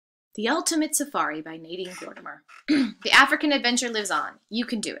The Ultimate Safari by Nadine Gordimer. The African adventure lives on. You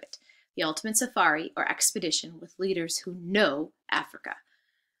can do it. The Ultimate Safari or Expedition with leaders who know Africa.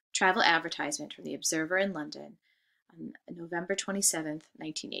 Travel advertisement from the Observer in London on November 27th,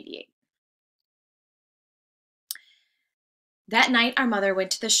 1988. That night, our mother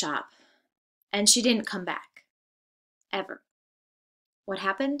went to the shop, and she didn't come back. Ever. What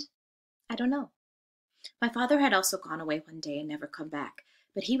happened? I don't know. My father had also gone away one day and never come back,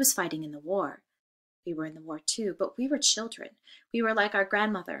 but he was fighting in the war. We were in the war too, but we were children. We were like our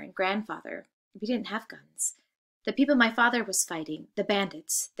grandmother and grandfather. We didn't have guns. The people my father was fighting, the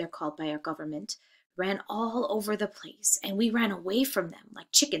bandits, they're called by our government, ran all over the place, and we ran away from them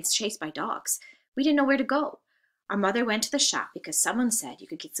like chickens chased by dogs. We didn't know where to go. Our mother went to the shop because someone said you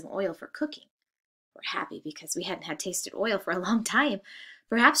could get some oil for cooking. We're happy because we hadn't had tasted oil for a long time.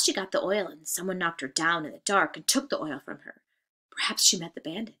 Perhaps she got the oil and someone knocked her down in the dark and took the oil from her. Perhaps she met the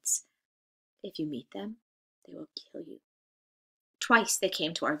bandits. If you meet them, they will kill you. Twice they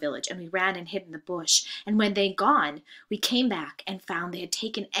came to our village, and we ran and hid in the bush, and when they'd gone, we came back and found they had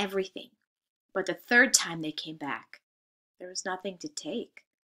taken everything. But the third time they came back, there was nothing to take.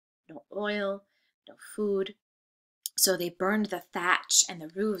 No oil, no food. So they burned the thatch, and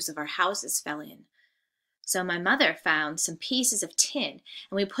the roofs of our houses fell in. So my mother found some pieces of tin,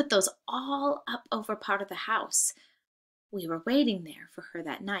 and we put those all up over part of the house. We were waiting there for her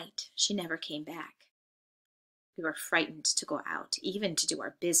that night. She never came back. We were frightened to go out, even to do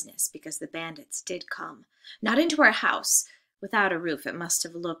our business, because the bandits did come. Not into our house. Without a roof, it must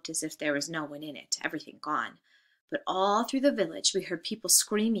have looked as if there was no one in it, everything gone. But all through the village, we heard people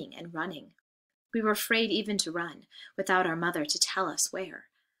screaming and running. We were afraid even to run, without our mother to tell us where.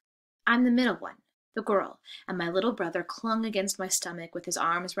 I'm the middle one, the girl, and my little brother clung against my stomach with his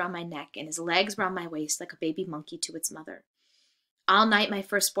arms round my neck and his legs round my waist like a baby monkey to its mother. All night my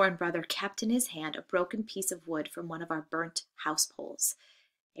firstborn brother kept in his hand a broken piece of wood from one of our burnt house poles.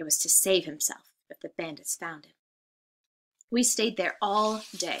 It was to save himself if the bandits found him. We stayed there all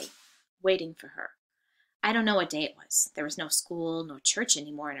day, waiting for her. I don't know what day it was. There was no school, no church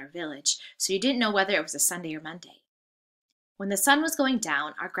anymore in our village, so you didn't know whether it was a Sunday or Monday. When the sun was going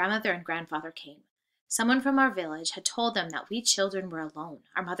down, our grandmother and grandfather came. Someone from our village had told them that we children were alone.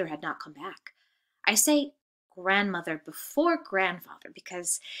 Our mother had not come back. I say grandmother before grandfather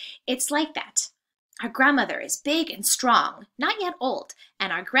because it's like that. Our grandmother is big and strong, not yet old,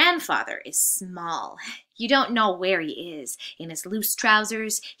 and our grandfather is small. You don't know where he is. In his loose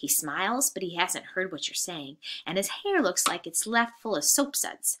trousers, he smiles, but he hasn't heard what you're saying, and his hair looks like it's left full of soap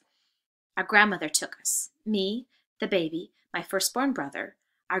suds. Our grandmother took us, me, the baby, my firstborn brother,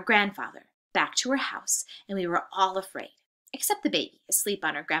 our grandfather, back to her house, and we were all afraid, except the baby, asleep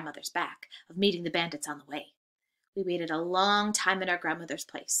on her grandmother's back, of meeting the bandits on the way. We waited a long time at our grandmother's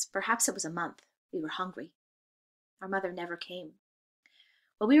place. Perhaps it was a month. We were hungry. Our mother never came.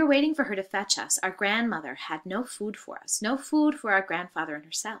 While we were waiting for her to fetch us, our grandmother had no food for us, no food for our grandfather and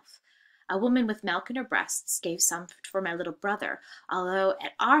herself. A woman with milk in her breasts gave some for my little brother, although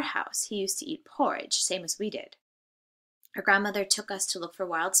at our house he used to eat porridge, same as we did. Our grandmother took us to look for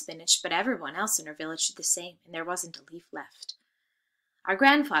wild spinach, but everyone else in her village did the same, and there wasn't a leaf left. Our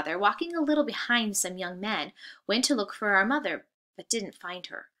grandfather, walking a little behind some young men, went to look for our mother, but didn't find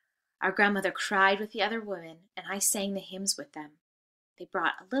her. Our grandmother cried with the other women, and I sang the hymns with them. They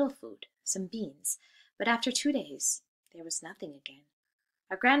brought a little food, some beans, but after 2 days, there was nothing again.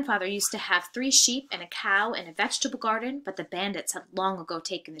 Our grandfather used to have 3 sheep and a cow and a vegetable garden, but the bandits had long ago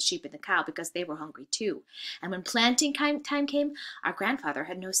taken the sheep and the cow because they were hungry too. And when planting time came, our grandfather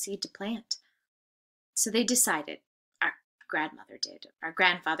had no seed to plant. So they decided, our grandmother did. Our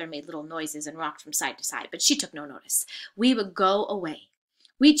grandfather made little noises and rocked from side to side, but she took no notice. We would go away.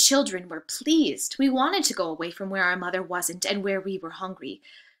 We children were pleased. We wanted to go away from where our mother wasn't and where we were hungry.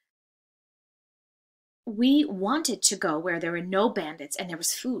 We wanted to go where there were no bandits and there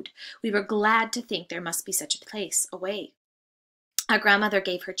was food. We were glad to think there must be such a place away. Our grandmother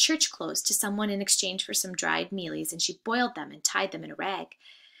gave her church clothes to someone in exchange for some dried mealies, and she boiled them and tied them in a rag.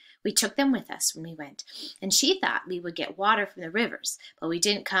 We took them with us when we went, and she thought we would get water from the rivers, but we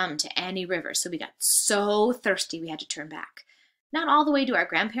didn't come to any river, so we got so thirsty we had to turn back. Not all the way to our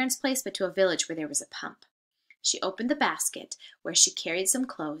grandparents' place, but to a village where there was a pump. She opened the basket where she carried some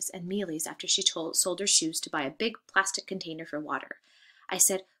clothes and mealies after she sold her shoes to buy a big plastic container for water. I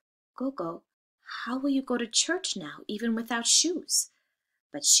said, "Gogo, how will you go to church now, even without shoes?"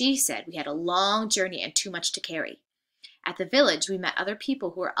 But she said we had a long journey and too much to carry. At the village, we met other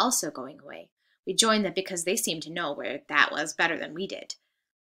people who were also going away. We joined them because they seemed to know where that was better than we did.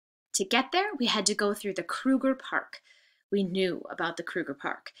 To get there, we had to go through the Kruger Park. We knew about the Kruger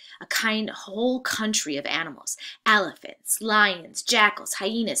Park, a whole country of animals: elephants, lions, jackals,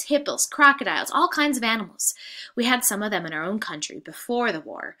 hyenas, hippos, crocodiles, all kinds of animals. We had some of them in our own country before the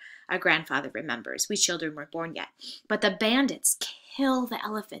war. Our grandfather remembers. We children weren't born yet. But the bandits kill the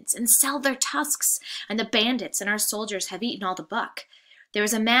elephants and sell their tusks, and the bandits and our soldiers have eaten all the buck. There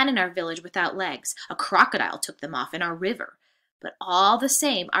was a man in our village without legs. A crocodile took them off in our river. But all the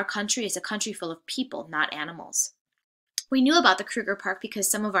same, our country is a country full of people, not animals. We knew about the Kruger Park because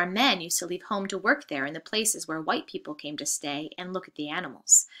some of our men used to leave home to work there in the places where white people came to stay and look at the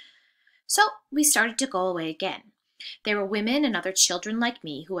animals. So we started to go away again. There were women and other children like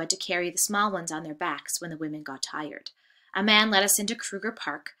me who had to carry the small ones on their backs when the women got tired. A man led us into Kruger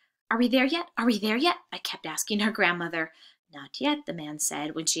Park. "Are we there yet? Are we there yet?" I kept asking our grandmother. "Not yet," the man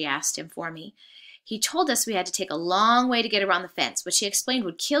said when she asked him for me. He told us we had to take a long way to get around the fence, which he explained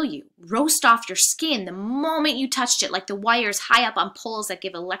would kill you, roast off your skin the moment you touched it, like the wires high up on poles that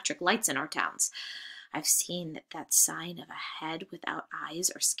give electric lights in our towns. I've seen that sign of a head without eyes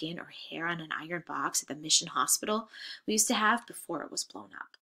or skin or hair on an iron box at the mission hospital we used to have before it was blown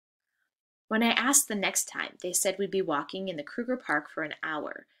up. When I asked the next time, they said we'd be walking in the Kruger Park for an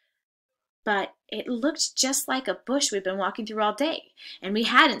hour. But it looked just like a bush we'd been walking through all day, and we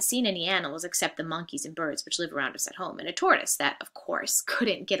hadn't seen any animals except the monkeys and birds which live around us at home, and a tortoise that, of course,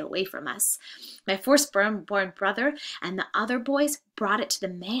 couldn't get away from us. My firstborn brother and the other boys brought it to the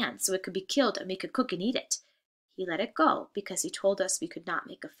man so it could be killed and we could cook and eat it. He let it go because he told us we could not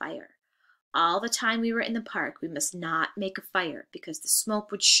make a fire. All the time we were in the park, we must not make a fire because the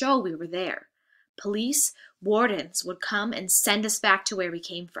smoke would show we were there. Police, wardens would come and send us back to where we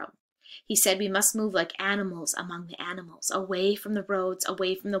came from. He said we must move like animals among the animals, away from the roads,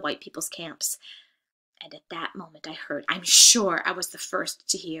 away from the white people's camps. And at that moment I heard, I'm sure I was the first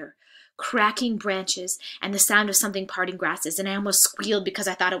to hear, cracking branches and the sound of something parting grasses, and I almost squealed because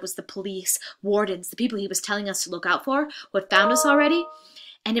I thought it was the police, wardens, the people he was telling us to look out for, who had found us already.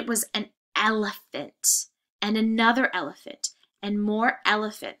 And it was an elephant, and another elephant, and more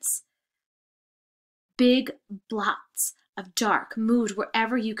elephants. Big blots of dark moved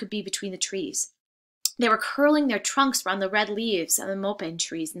wherever you could be between the trees. They were curling their trunks around the red leaves of the mopane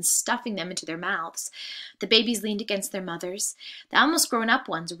trees and stuffing them into their mouths. The babies leaned against their mothers. The almost grown-up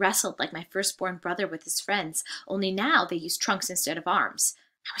ones wrestled like my firstborn brother with his friends, only now they used trunks instead of arms.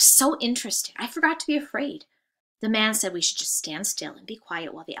 I was so interested, I forgot to be afraid. The man said we should just stand still and be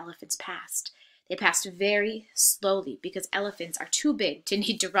quiet while the elephants passed. They passed very slowly because elephants are too big to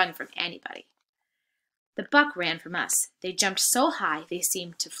need to run from anybody. The buck ran from us. They jumped so high they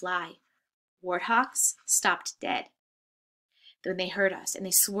seemed to fly. Warthogs stopped dead. Then they heard us, and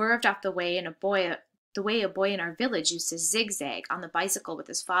they swerved off the way a boy in our village used to zigzag on the bicycle with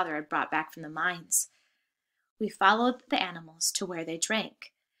his father had brought back from the mines. We followed the animals to where they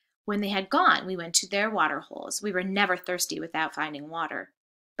drank. When they had gone, we went to their water holes. We were never thirsty without finding water.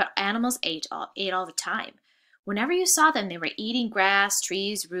 But animals ate all the time. Whenever you saw them, they were eating grass,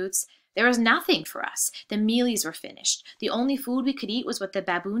 trees, roots. There was nothing for us. The mealies were finished. The only food we could eat was what the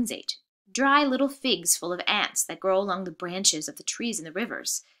baboons ate. Dry little figs full of ants that grow along the branches of the trees in the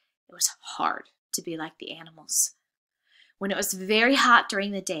rivers. It was hard to be like the animals. When it was very hot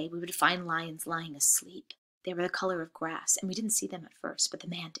during the day, we would find lions lying asleep. They were the color of grass, and we didn't see them at first, but the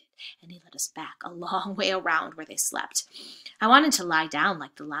man did, and he led us back a long way around where they slept. I wanted to lie down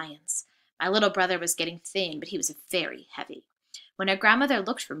like the lions. My little brother was getting thin, but he was very heavy. When our grandmother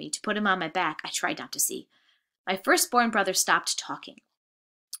looked for me to put him on my back, I tried not to see. My firstborn brother stopped talking.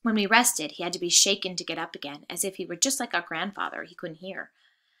 When we rested, he had to be shaken to get up again, as if he were just like our grandfather. He couldn't hear.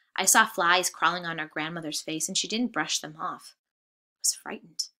 I saw flies crawling on our grandmother's face, and she didn't brush them off. I was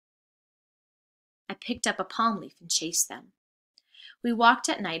frightened. I picked up a palm leaf and chased them. We walked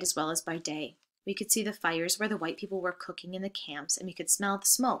at night as well as by day. We could see the fires where the white people were cooking in the camps, and we could smell the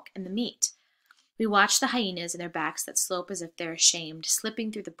smoke and the meat. We watched the hyenas and their backs that slope as if they're ashamed,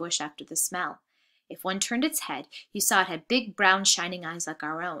 slipping through the bush after the smell. If one turned its head, you saw it had big brown shining eyes like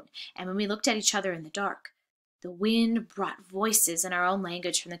our own, and when we looked at each other in the dark, the wind brought voices in our own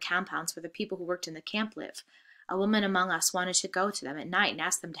language from the compounds where the people who worked in the camp live. A woman among us wanted to go to them at night and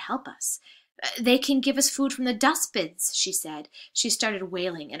ask them to help us. "They can give us food from the dustbins," she said. She started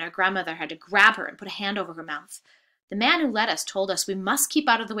wailing, and our grandmother had to grab her and put a hand over her mouth. The man who led us told us we must keep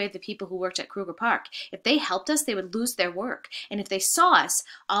out of the way of the people who worked at Kruger Park. If they helped us, they would lose their work, and if they saw us,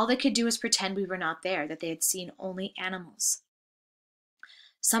 all they could do was pretend we were not there, that they had seen only animals.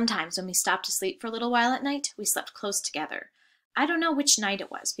 Sometimes when we stopped to sleep for a little while at night, we slept close together. I don't know which night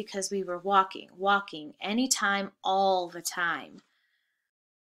it was, because we were walking, any time, all the time.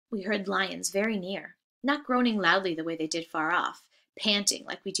 We heard lions very near. not groaning loudly the way they did far off, panting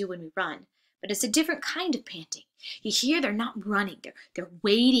like we do when we run, but it's a different kind of panting. You hear they're not running, they're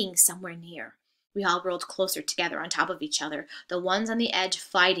waiting somewhere near. We all rolled closer together on top of each other, the ones on the edge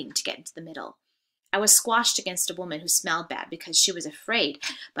fighting to get into the middle. I was squashed against a woman who smelled bad because she was afraid,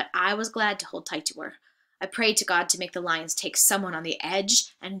 but I was glad to hold tight to her. I prayed to God to make the lions take someone on the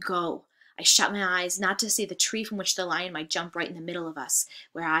edge and go. I shut my eyes not to see the tree from which the lion might jump right in the middle of us,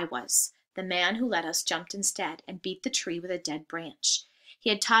 where I was. The man who led us jumped instead and beat the tree with a dead branch. He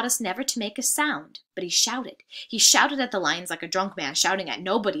had taught us never to make a sound, but he shouted. He shouted at the lions like a drunk man shouting at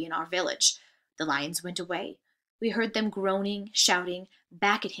nobody in our village. The lions went away. We heard them groaning, shouting,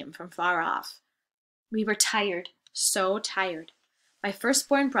 back at him from far off. We were tired, so tired. My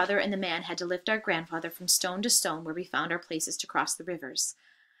firstborn brother and the man had to lift our grandfather from stone to stone where we found our places to cross the rivers.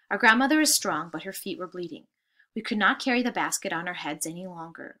 Our grandmother is strong, but her feet were bleeding. We could not carry the basket on our heads any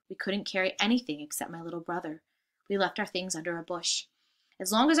longer. We couldn't carry anything except my little brother. We left our things under a bush.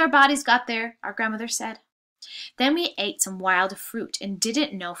 As long as our bodies got there, our grandmother said. Then we ate some wild fruit and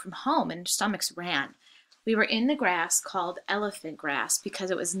didn't know from home, and our stomachs ran. We were in the grass called elephant grass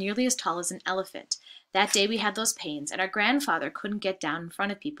because it was nearly as tall as an elephant. That day we had those pains, and our grandfather couldn't get down in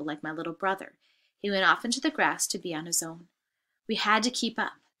front of people like my little brother. He went off into the grass to be on his own. We had to keep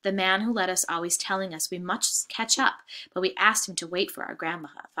up, the man who led us always telling us we must catch up, but we asked him to wait for our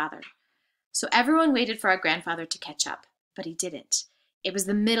grandfather. So everyone waited for our grandfather to catch up, but he didn't. It was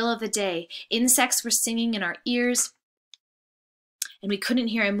the middle of the day. Insects were singing in our ears, and we couldn't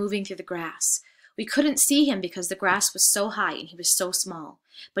hear him moving through the grass. We couldn't see him because the grass was so high and he was so small.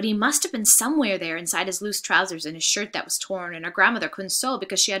 But he must have been somewhere there inside his loose trousers and his shirt that was torn, and our grandmother couldn't sew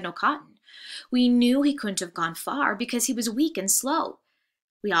because she had no cotton. We knew he couldn't have gone far because he was weak and slow.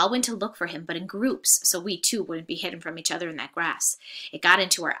 We all went to look for him, but in groups, so we too wouldn't be hidden from each other in that grass. It got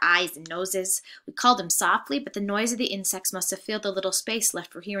into our eyes and noses. We called him softly, but the noise of the insects must have filled the little space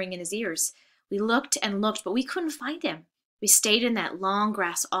left for hearing in his ears. We looked and looked, but we couldn't find him. We stayed in that long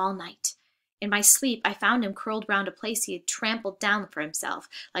grass all night. In my sleep, I found him curled round a place he had trampled down for himself,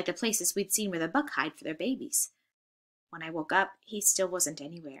 like the places we'd seen where the buck hide for their babies. When I woke up, he still wasn't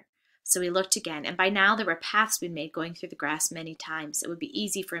anywhere. So we looked again, and by now there were paths we'd made going through the grass many times. It would be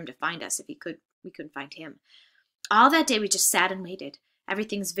easy for him to find us if we couldn't find him. All that day we just sat and waited.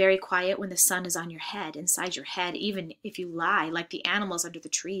 Everything's very quiet when the sun is on your head, inside your head, even if you lie, like the animals under the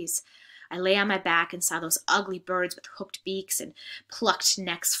trees. I lay on my back and saw those ugly birds with hooked beaks and plucked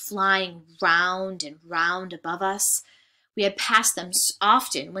necks flying round and round above us. We had passed them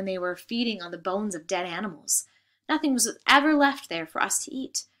often when they were feeding on the bones of dead animals. Nothing was ever left there for us to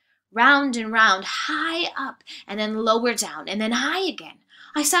eat. Round and round, high up, and then lower down, and then high again.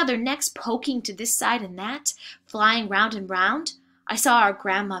 I saw their necks poking to this side and that, flying round and round. I saw our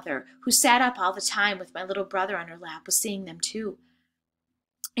grandmother, who sat up all the time with my little brother on her lap, was seeing them too.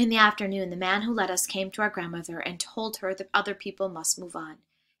 In the afternoon, the man who led us came to our grandmother and told her that other people must move on.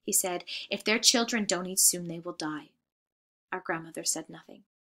 He said, if their children don't eat soon, they will die. Our grandmother said nothing.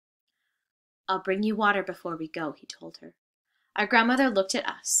 I'll bring you water before we go, he told her. Our grandmother looked at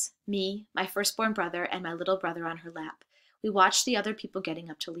us, me, my firstborn brother, and my little brother on her lap. We watched the other people getting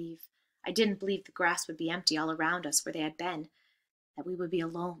up to leave. I didn't believe the grass would be empty all around us where they had been, that we would be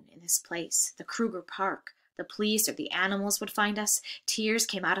alone in this place, the Kruger Park. The police or the animals would find us. Tears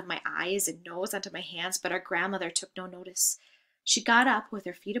came out of my eyes and nose onto my hands, but our grandmother took no notice. She got up with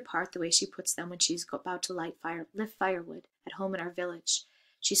her feet apart the way she puts them when she's about to lift firewood at home in our village.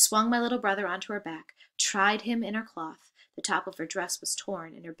 She swung my little brother onto her back, tried him in her cloth. The top of her dress was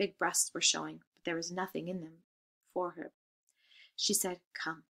torn and her big breasts were showing, but there was nothing in them for her. She said,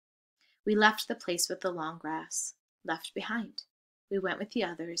 come. We left the place with the long grass, left behind. We went with the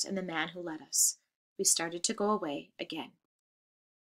others and the man who led us. We started to go away again.